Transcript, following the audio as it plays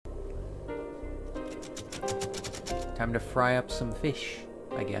Time to fry up some fish,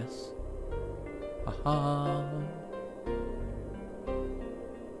 I guess. Aha.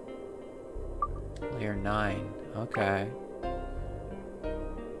 Layer 9. Okay.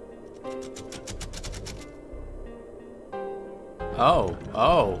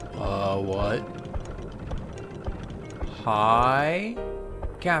 What? Hi?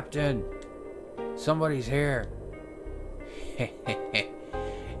 Captain! Somebody's here.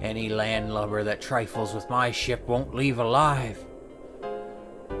 Any landlubber that trifles with my ship won't leave alive.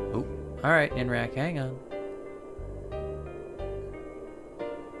 Oh, alright, Ninrak, hang on.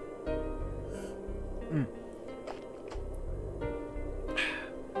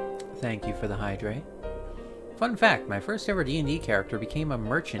 Thank you for the hydrate. Fun fact, my first ever D&D character became a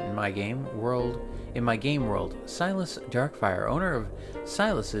merchant in my game world. Silas Darkfire, owner of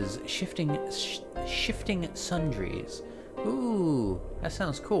Silas's Shifting Sundries. Ooh, that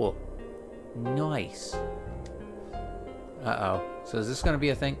sounds cool. Nice. Uh-oh. So is this going to be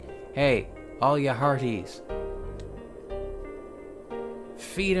a thing? Hey, all ya hearties.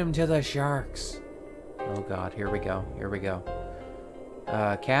 Feed him to the sharks. Oh god, here we go. Here we go.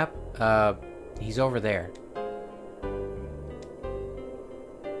 Cap, he's over there.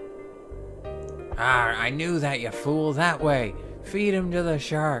 Ah, I knew that, you fool. That way. Feed him to the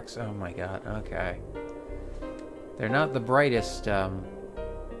sharks. Oh my god, okay. They're not the brightest, Hi.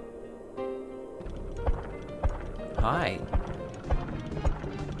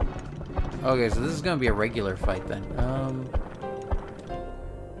 Okay, so this is gonna be a regular fight then.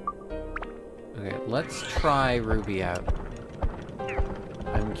 Okay, let's try Ruby out.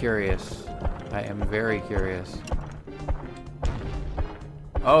 I'm curious. I am very curious.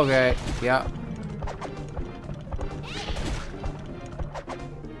 Okay, yeah.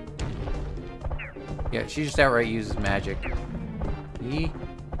 Yeah, she just outright uses magic. Yee.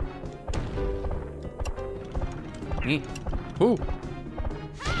 Yee. Ooh.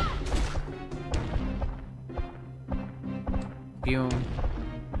 Boom.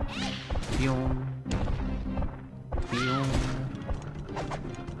 Boom. Boom.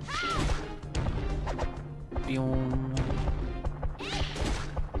 Boom.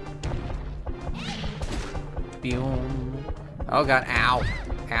 Boom. Oh god, ow.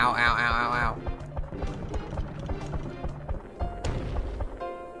 Ow, ow, ow, ow, ow.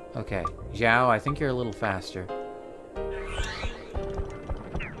 Okay, Zhao, I think you're a little faster.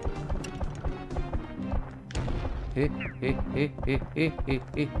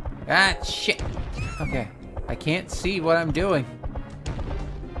 Ah, shit! Okay, I can't see what I'm doing.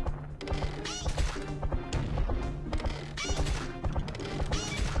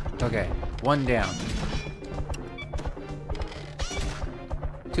 Okay, 1 down.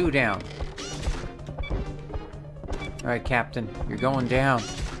 2 down. Alright, Captain, you're going down.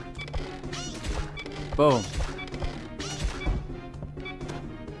 Boom.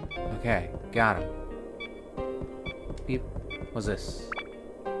 Okay, got him. Beep. What's this?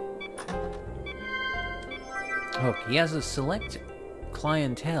 Oh, he has a select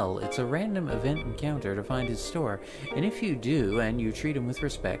clientele. It's a random event encounter to find his store. And if you do, and you treat him with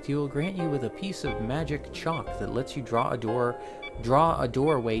respect, he will grant you with a piece of magic chalk that lets you draw a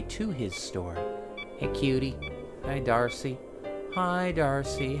doorway to his store. Hey, cutie. Hi, Darcy. Hi,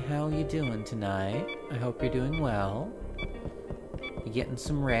 Darcy. How you doing tonight? I hope you're doing well. You getting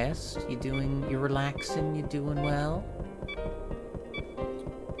some rest? You're relaxing? You doing well?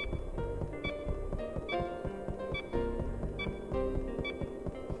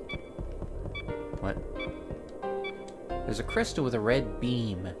 What? There's a crystal with a red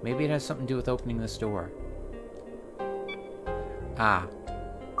beam. Maybe it has something to do with opening this door. Ah.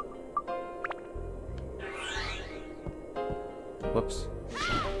 Whoops.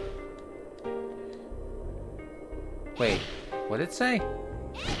 Wait, what did it say?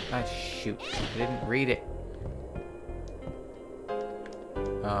 Ah, shoot. I didn't read it.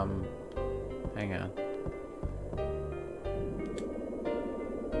 Hang on.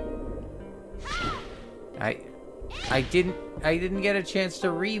 I didn't get a chance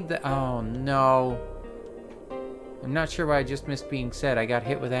to read the— oh, no. I'm not sure why I just missed being said. I got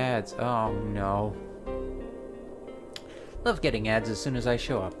hit with ads. Oh, no. Love getting ads as soon as I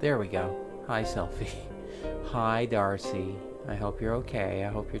show up. There we go. Hi, Selfie. Hi, Darcy. I hope you're okay. I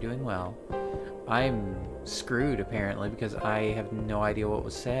hope you're doing well. I'm screwed, apparently, because I have no idea what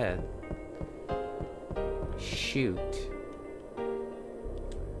was said. Shoot.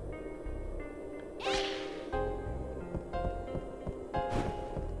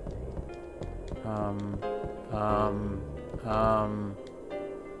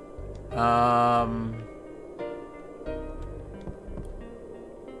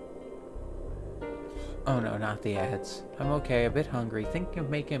 Oh no, not the ads. I'm okay, a bit hungry. Think of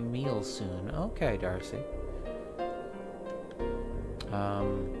making a meal soon. Okay, Darcy.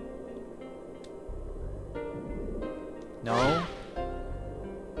 No?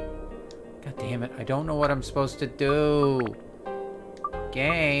 God damn it, I don't know what I'm supposed to do.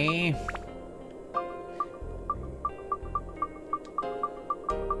 Game.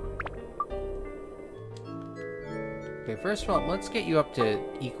 Okay, first of all, let's get you up to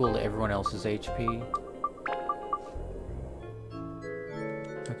equal to everyone else's HP.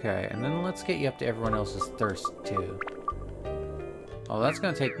 Okay, and then let's get you up to everyone else's thirst, too. Oh, that's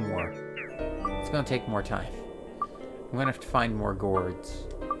gonna take more. It's gonna take more time. I'm gonna have to find more gourds.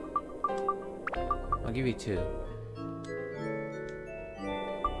 I'll give you 2.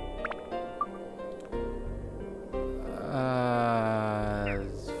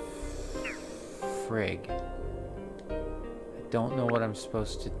 Frig. I don't know what I'm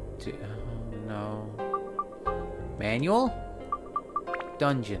supposed to do. Oh, no. Manual?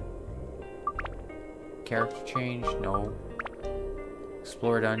 Dungeon. Character change? No.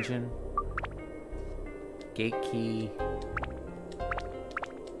 Explore dungeon. Gate key.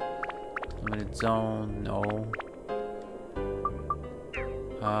 Limited zone? No.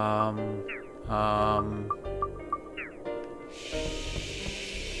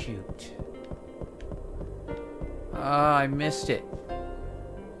 Shoot. I missed it.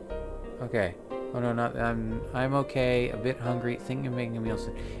 Okay. Oh no, not I'm okay. A bit hungry. Thinking of making a meal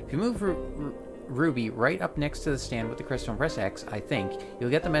soon. If you move Ruby right up next to the stand with the crystal and press X, I think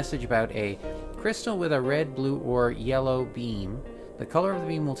you'll get the message about a crystal with a red, blue, or yellow beam. The color of the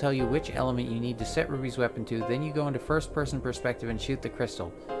beam will tell you which element you need to set Ruby's weapon to. Then you go into first-person perspective and shoot the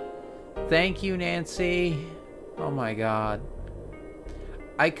crystal. Thank you, Nancy. Oh my god.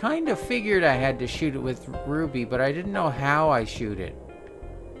 I kind of figured I had to shoot it with Ruby, but I didn't know how I shoot it.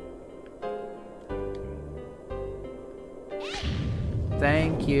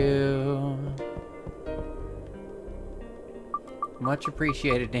 Thank you. Much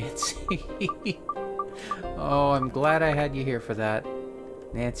appreciated, Nancy. Oh, I'm glad I had you here for that.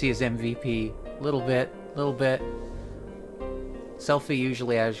 Nancy is MVP. Little bit.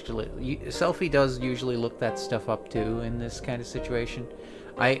 Selphie does usually look that stuff up too in this kind of situation.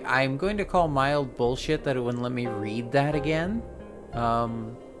 I'm going to call mild bullshit that it wouldn't let me read that again.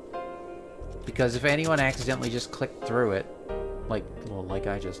 Because if anyone accidentally just clicked through it, like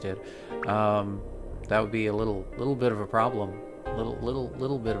I just did, that would be a little bit of a problem.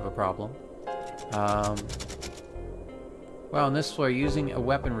 Little bit of a problem. Well, on this floor, using a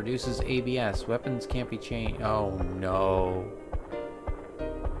weapon reduces ABS. Weapons can't be changed. Oh no.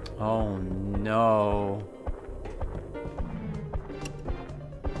 Oh no.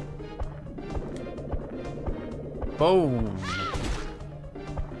 Boom.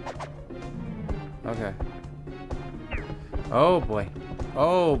 Okay. Oh boy.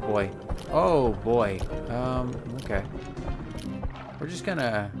 Oh boy. Oh boy. Okay.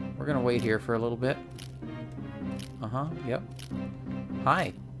 We're gonna wait here for a little bit. Uh-huh, yep.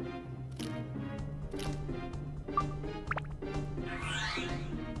 Hi.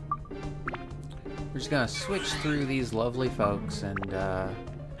 We're just gonna switch through these lovely folks and,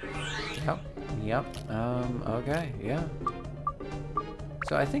 Yep. Okay, yeah.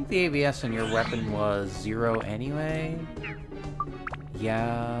 So I think the ABS on your weapon was 0 anyway.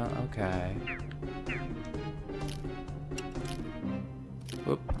 Yeah, okay.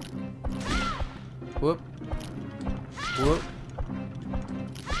 Whoop. Whoop. Whoop.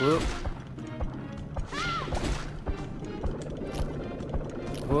 Whoop.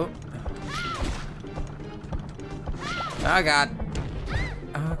 Whoop. Oh god.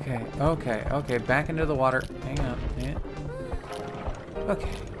 Okay, back into the water. Hang on. Yeah.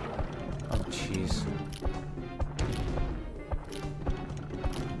 Okay. Oh jeez.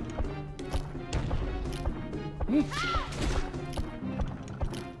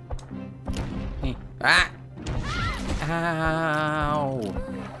 Ah! Ow!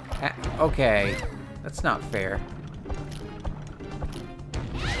 Okay. That's not fair.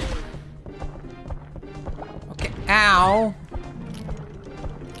 Okay. Ow!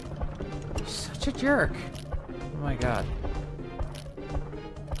 You're such a jerk. Oh my god.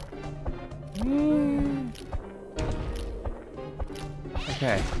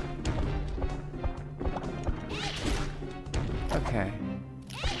 Okay. Okay.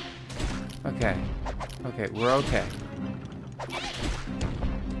 Okay. Okay, we're okay.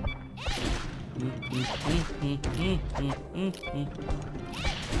 Okay.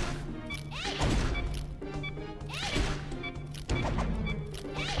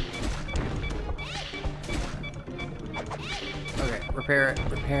 Repair it.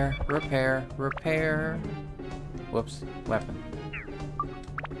 Repair. Repair. Repair. Whoops. Weapon.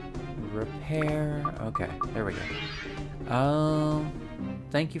 Repair. Okay, there we go.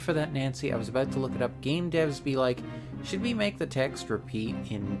 Thank you for that, Nancy. I was about to look it up. Game devs be like, should we make the text repeat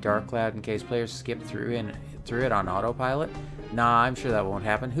in Dark Cloud in case players skip through it on autopilot? Nah, I'm sure that won't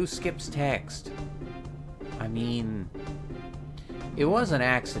happen. Who skips text? I mean, it was an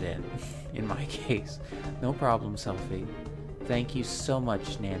accident in my case. No problem, Selfie. Thank you so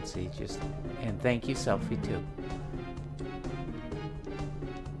much, Nancy. And thank you, Selfie, too.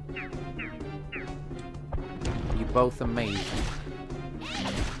 You both amazing.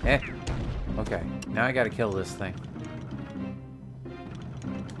 Okay, now I gotta kill this thing.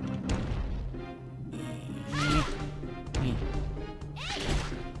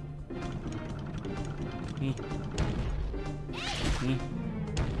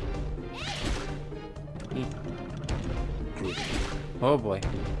 Oh boy.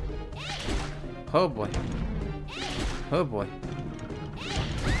 Oh boy. Oh boy.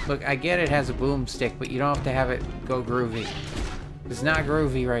 Look, I get it has a boomstick, but you don't have to have it go groovy. It's not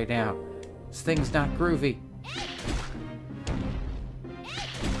groovy right now. This thing's not groovy.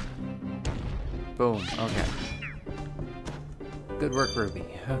 Boom. Okay. Good work, Ruby.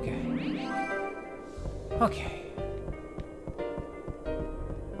 Okay. Okay.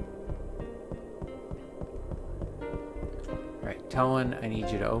 Alright, Toan, I need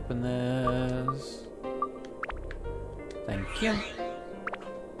you to open this. Thank you.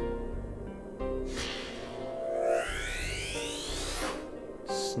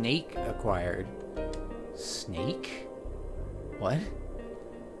 Snake acquired. Snake? What?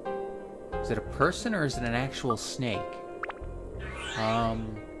 Is it a person or is it an actual snake?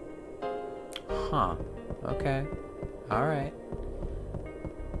 Huh. Okay. Alright.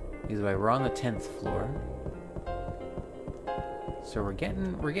 Either way, we're on the 10th floor. So we're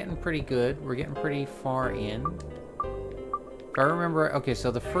getting pretty good. We're getting pretty far in. If I remember, okay,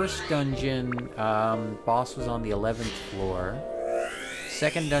 so the first dungeon boss was on the 11th floor.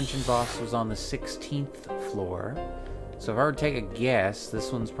 Second dungeon boss was on the 16th floor. So if I were to take a guess,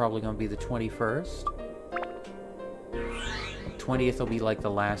 this one's probably going to be the 21st. 20th will be like the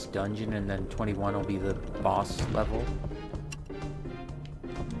last dungeon, and then 21 will be the boss level.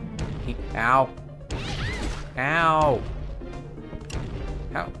 Ow! Ow!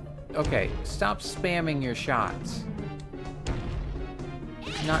 How? Okay, stop spamming your shots.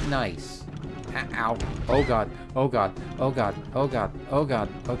 Not nice. Ow. Oh god. Oh god. Oh god. Oh god. Oh god.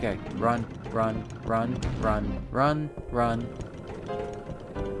 Okay. Run. Run. Run. Run. Run. Run.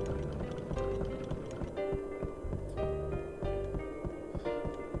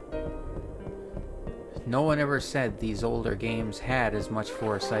 No one ever said these older games had as much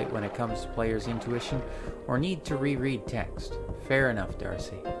foresight when it comes to players' intuition or need to reread text. Fair enough,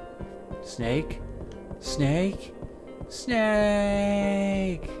 Darcy. Snake? Snake?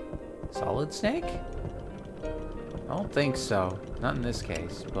 Snake! Solid Snake? I don't think so. Not in this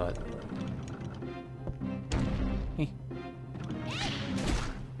case, but...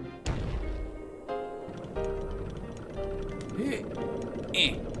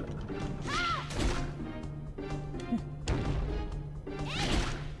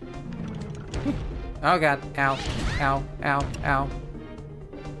 Oh god. Ow. Ow. Ow. Ow.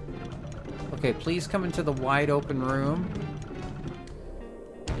 Okay, please come into the wide open room.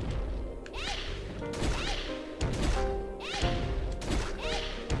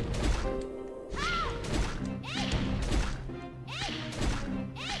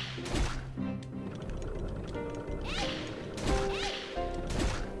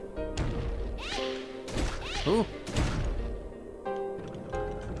 Ooh.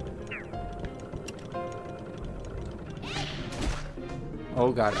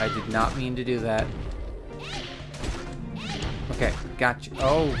 Oh god, I did not mean to do that. Okay, gotcha.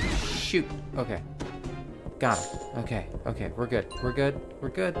 Oh, shoot. Okay. Got it. Okay, okay, we're good. We're good. We're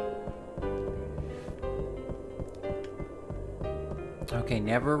good. Okay,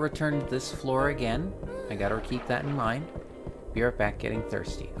 never return to this floor again. I gotta keep that in mind. Be right back, getting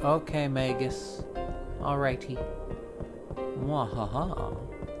thirsty. Okay, Magus. Alrighty. Wahaha.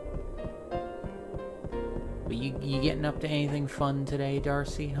 But you getting up to anything fun today,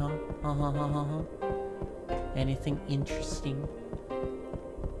 Darcy, huh? Anything interesting?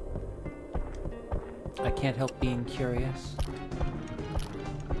 I can't help being curious.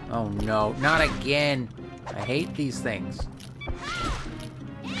 Oh no, not again! I hate these things.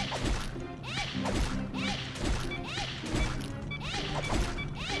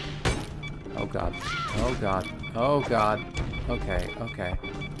 Oh god. Oh god. Oh god. Okay, okay.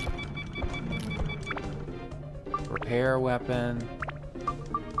 Repair weapon.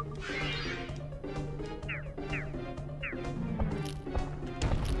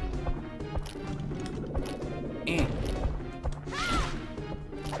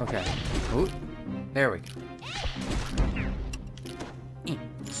 Okay. Ooh, there we go.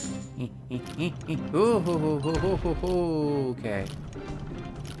 Ooh, okay.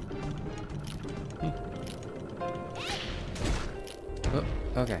 Oh,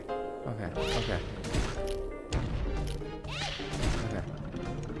 okay. Okay. Okay. Okay.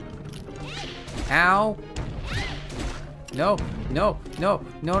 Ow! No! No! No!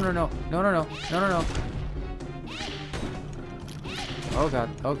 No! No! No! No! No! No! No! No! No! Oh god.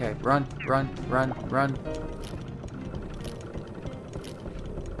 Okay. Run! Run! Run! Run!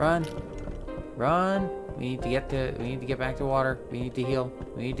 Run! Run! We need to get back to water. We need to heal.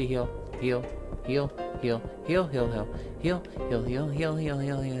 We need to heal. Heal. Heal. Heal. Heal. Heal. Heal. Heal. Heal. Heal. Heal.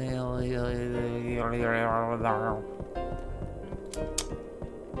 Heal. Heal. Heal.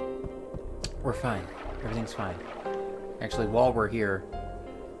 We're fine. Everything's fine. Actually, while we're here,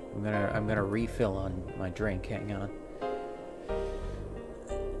 I'm gonna refill on my drink. Hang on.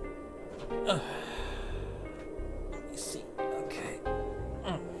 Let me see. Okay.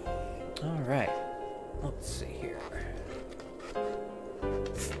 All right. Let's see here.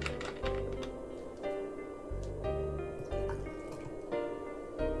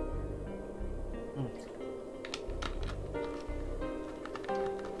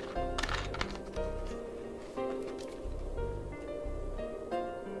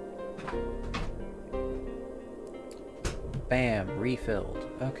 Bam, refilled.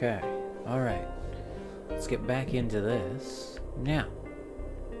 Okay. All right. Let's get back into this. Now.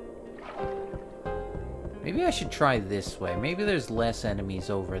 Maybe I should try this way. Maybe there's less enemies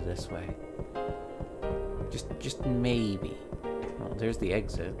over this way. Just maybe. Well, there's the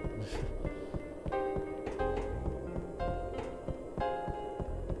exit.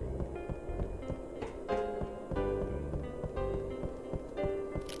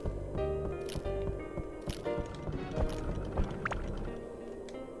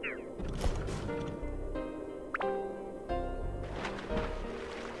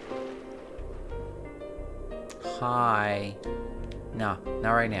 Hi. No,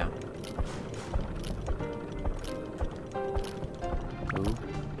 not right now. Ooh.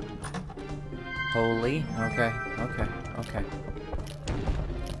 Holy. Okay, okay, okay.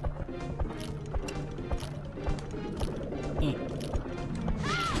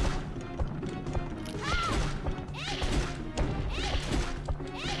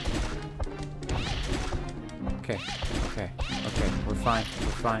 Okay, okay, okay. We're fine,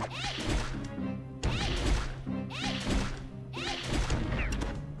 we're fine.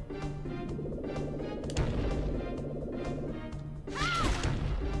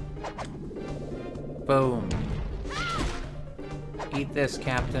 Boom. Eat this,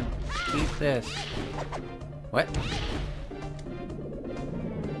 Captain. Eat this. What?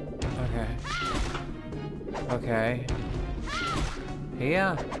 Okay. Okay.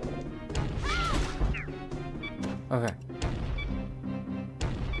 Yeah. Okay.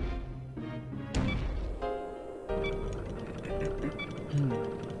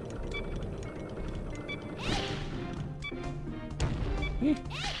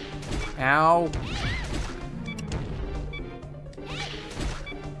 Ow.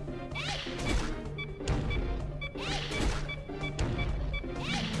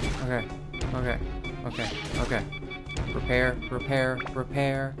 Okay, okay, okay, okay. Repair, repair,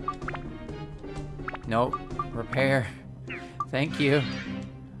 repair. Nope, repair. Thank you.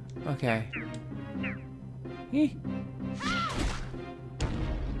 Okay. Eeh.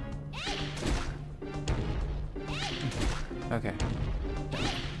 Okay.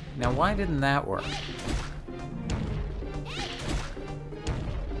 Now, why didn't that work?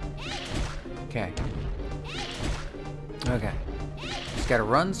 Okay. Okay. Just gotta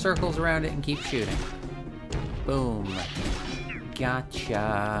run circles around it and keep shooting. Boom.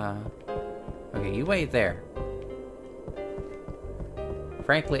 Gotcha. Okay, you wait there.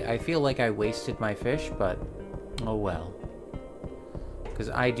 Frankly, I feel like I wasted my fish, but oh well. Because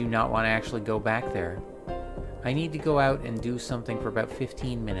I do not want to actually go back there. I need to go out and do something for about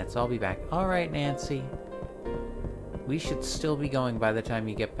 15 minutes. I'll be back. Alright, Nancy. We should still be going by the time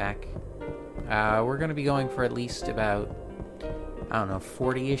you get back. We're going to be going for at least about, I don't know,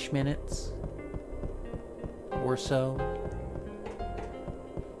 40-ish minutes or so.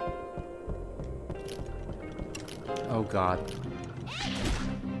 Oh, God.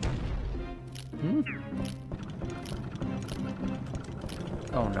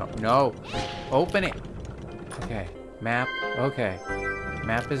 Oh, no. No. Open it. Okay. Map. Okay.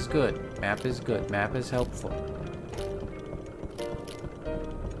 Map is good. Map is good. Map is helpful.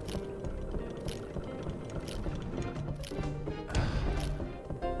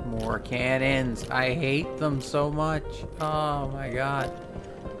 More cannons. I hate them so much. Oh my god.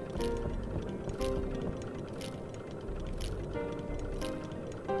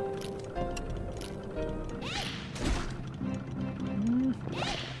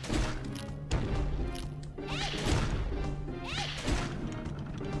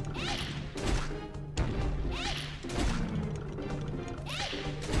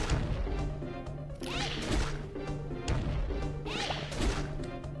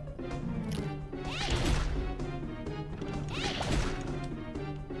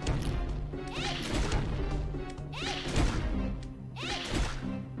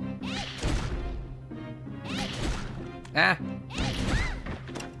 Ah!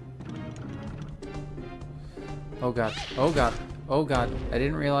 Oh god. Oh god. Oh god. I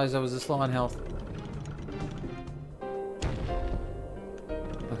didn't realize I was this low on health.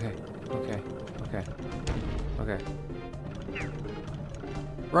 Okay. Okay. Okay. Okay.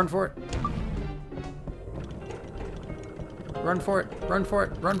 Run for it! Run for it! Run for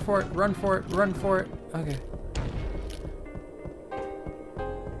it! Run for it! Run for it! Run for it! Okay.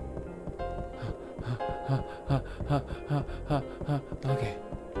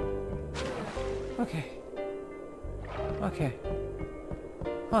 Okay. Okay. Okay.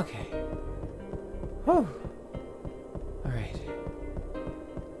 Okay. Whew. Alright.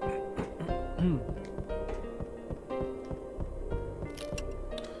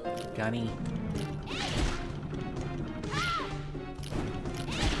 Gunny.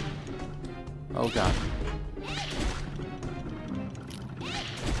 Oh god.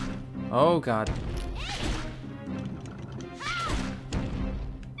 Oh god.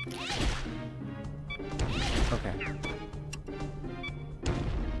 Okay.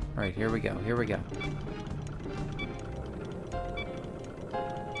 Alright, here we go. Here we go.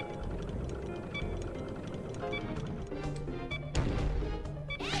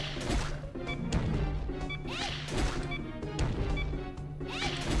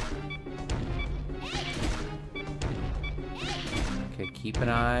 Okay, keep an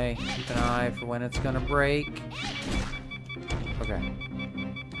eye for when it's gonna break. Okay.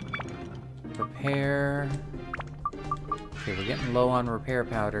 Repair. Okay, we're getting low on repair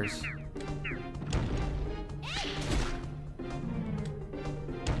powders.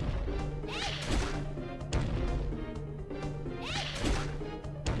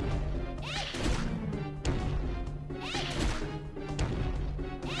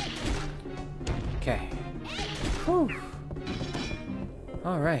 Okay. Whew.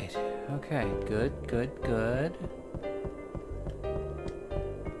 All right. Okay. Good, good, good.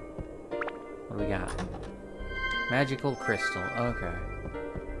 What do we got? Magical crystal. Okay.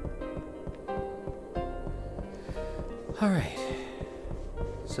 All right.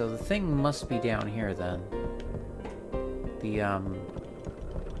 So the thing must be down here then. The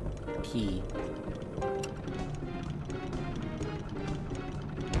key.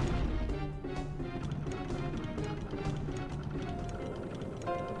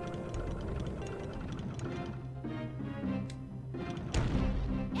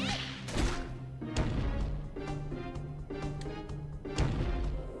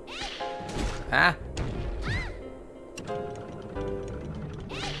 Ah!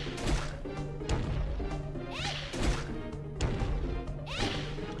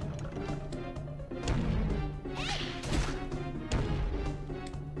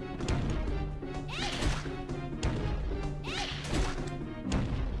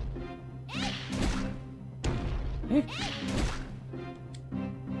 Eh?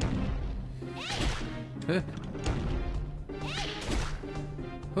 Huh?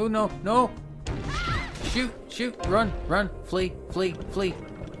 Oh no, no! Shoot, shoot, run, run, flee, flee, flee.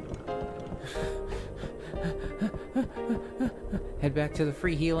 Head back to the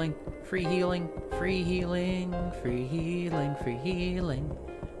free healing, free healing, free healing, free healing, free healing.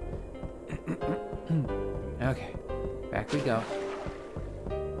 Okay, back we go.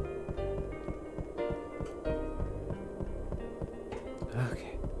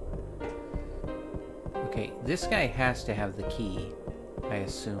 Okay. Okay, this guy has to have the key, I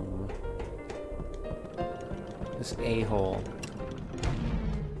assume. This a-hole.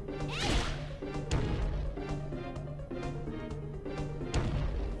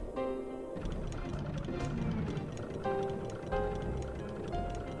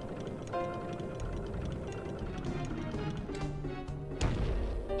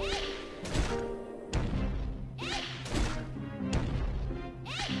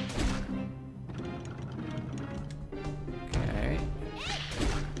 Okay.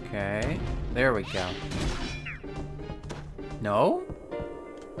 Okay. There we go. No?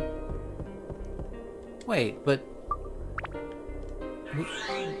 Wait, but...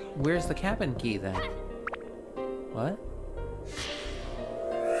 Where's the cabin key, then? What?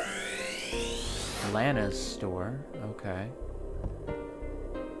 Lana's store. Okay.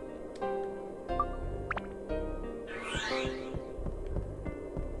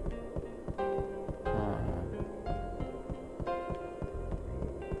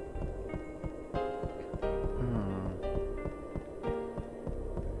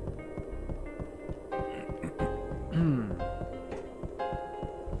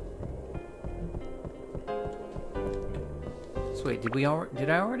 So wait, did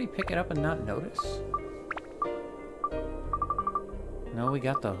I already pick it up and not notice? No, we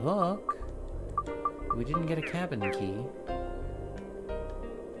got the hook. We didn't get a cabin key.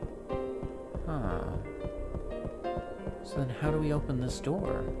 Huh. So then how do we open this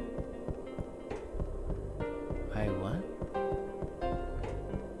door? What?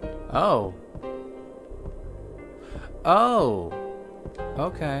 Oh. Oh!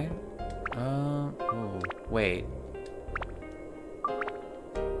 Okay. Oh, wait.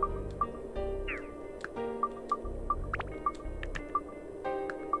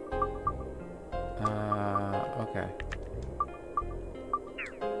 Okay.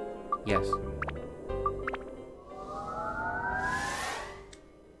 Yes.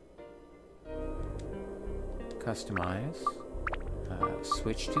 Customize.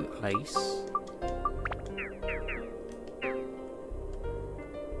 Switch to ice.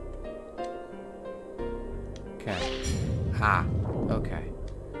 Okay. Ah, okay.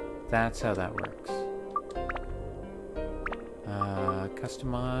 That's how that works.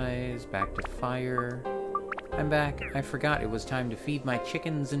 Customize, back to fire. I'm back. I forgot it was time to feed my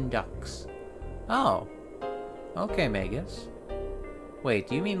chickens and ducks. Oh. Okay, Magus. Wait,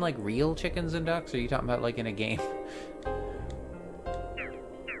 do you mean like real chickens and ducks, or are you talking about like in a game?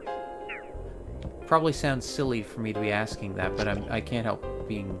 Probably sounds silly for me to be asking that, but I can't help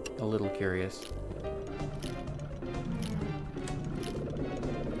being a little curious.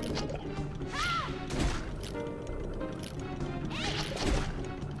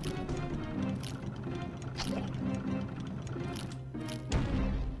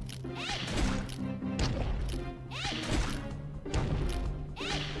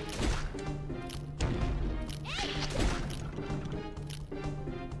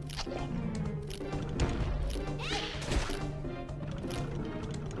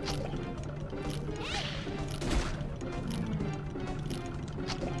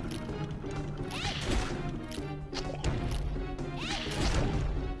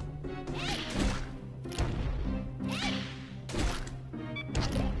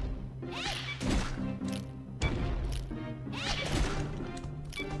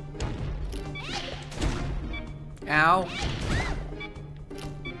 Ow.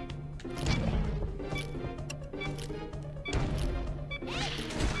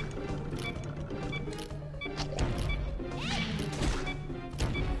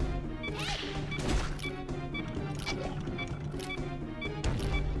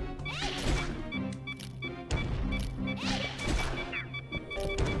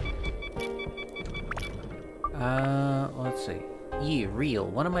 Let's see. Ye, real.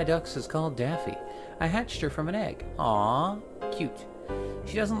 One of my ducks is called Daffy. I hatched her from an egg. Aww, cute.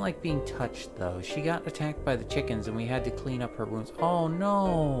 She doesn't like being touched, though. She got attacked by the chickens, and we had to clean up her wounds. Oh,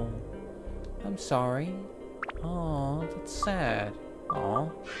 no. I'm sorry. Oh, that's sad. Aw.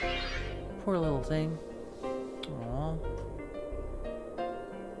 Poor little thing. Aw.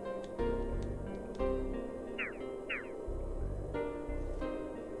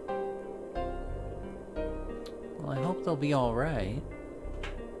 Well, I hope they'll be alright.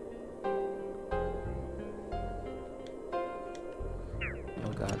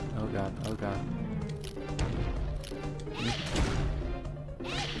 Oh god, oh god, oh god.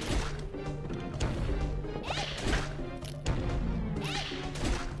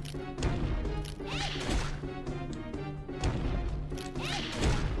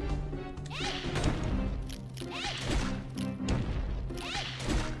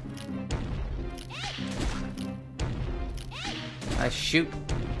 I shoot.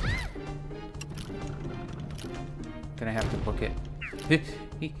 Gonna have to book it. Okay.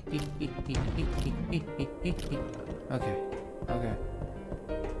 Okay.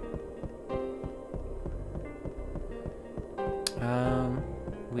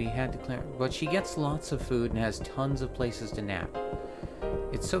 We had to clear, but she gets lots of food and has tons of places to nap.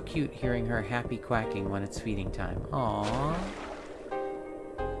 It's so cute hearing her happy quacking when it's feeding time. Aww.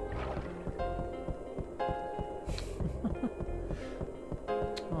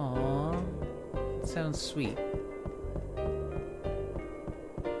 Aww. It sounds sweet.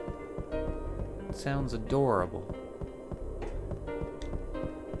 It sounds adorable.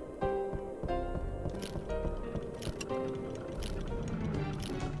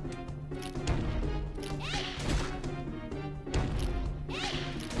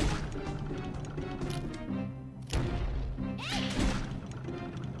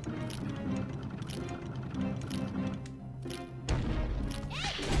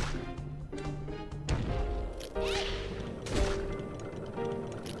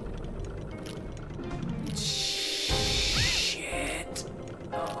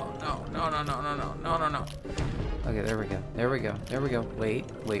 no. Okay, there we go. There we go. There we go. Wait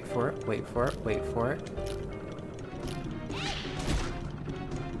for it. Wait for it. Wait for it.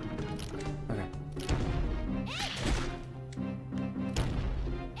 Okay.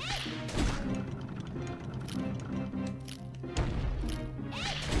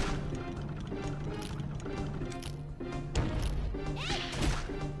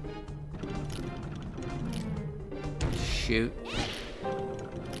 Shoot.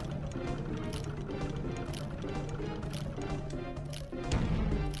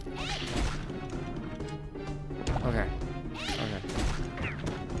 Okay. Okay.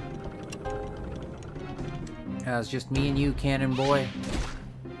 It's just me and you, Cannon Boy.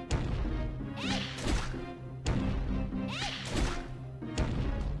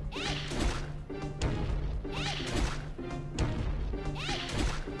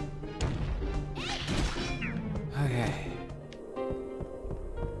 Okay.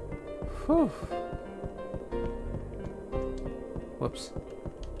 Whew. Whoops.